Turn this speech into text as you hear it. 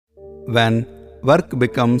when work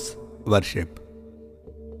becomes worship.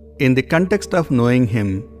 In the context of knowing Him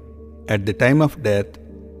at the time of death,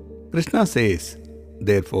 Krishna says,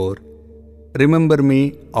 "Therefore, remember me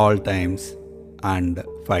all times and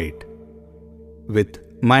fight. With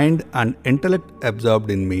mind and intellect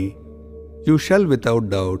absorbed in me, you shall without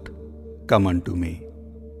doubt come unto me."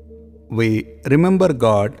 We remember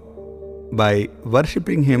God by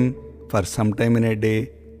worshipping Him for some time in a day,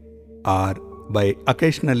 or by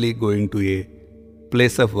occasionally going to a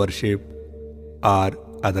place of worship, or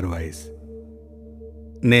otherwise.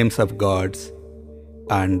 Names of gods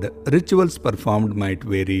and rituals performed might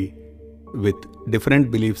vary with different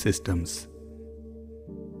belief systems.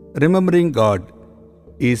 Remembering God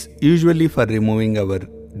is usually for removing our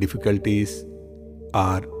difficulties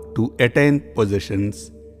or to attain possessions,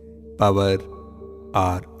 power,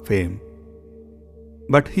 or fame.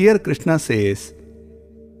 But here Krishna says,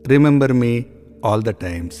 "Remember me all the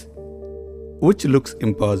times," which looks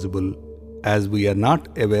impossible as we are not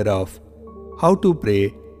aware of how to pray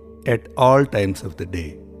at all times of the day.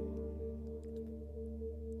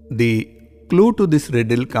 The clue to this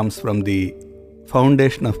riddle comes from the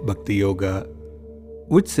foundation of Bhakti Yoga,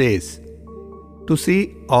 which says to see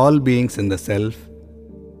all beings in the self,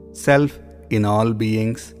 self in all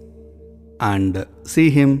beings, and see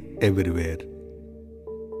Him everywhere.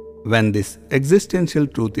 When this existential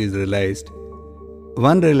truth is realized,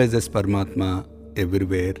 one realizes Paramatma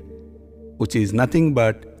everywhere, which is nothing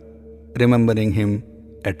but remembering Him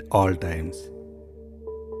at all times.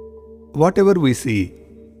 Whatever we see,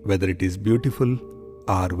 whether it is beautiful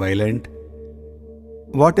or violent,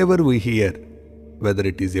 whatever we hear, whether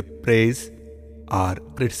it is a praise or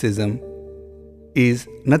criticism, is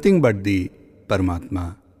nothing but the Paramatma.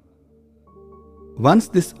 Once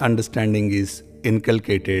this understanding is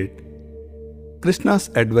inculcated, Krishna's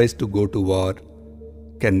advice to go to war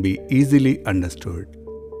can be easily understood.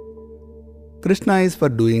 Krishna is for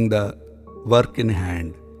doing the work in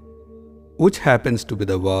hand, which happens to be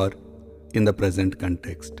the war in the present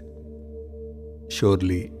context.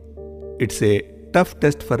 Surely, it's a tough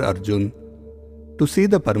test for Arjun to see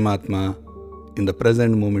the Paramatma in the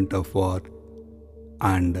present moment of war,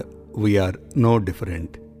 and we are no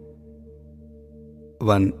different.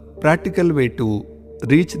 One practical way to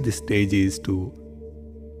reach this stage is to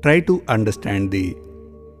try to understand the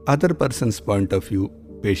other person's point of view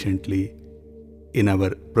patiently in our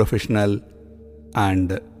professional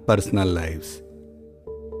and personal lives.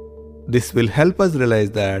 This will help us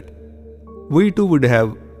realize that we too would have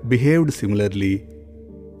behaved similarly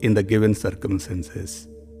in the given circumstances.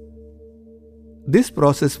 This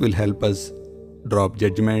process will help us drop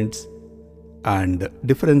judgments and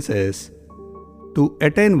differences to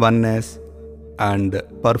attain oneness and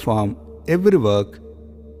perform every work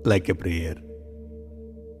like a prayer.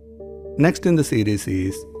 Next in the series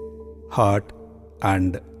is Heart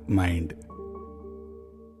and Mind.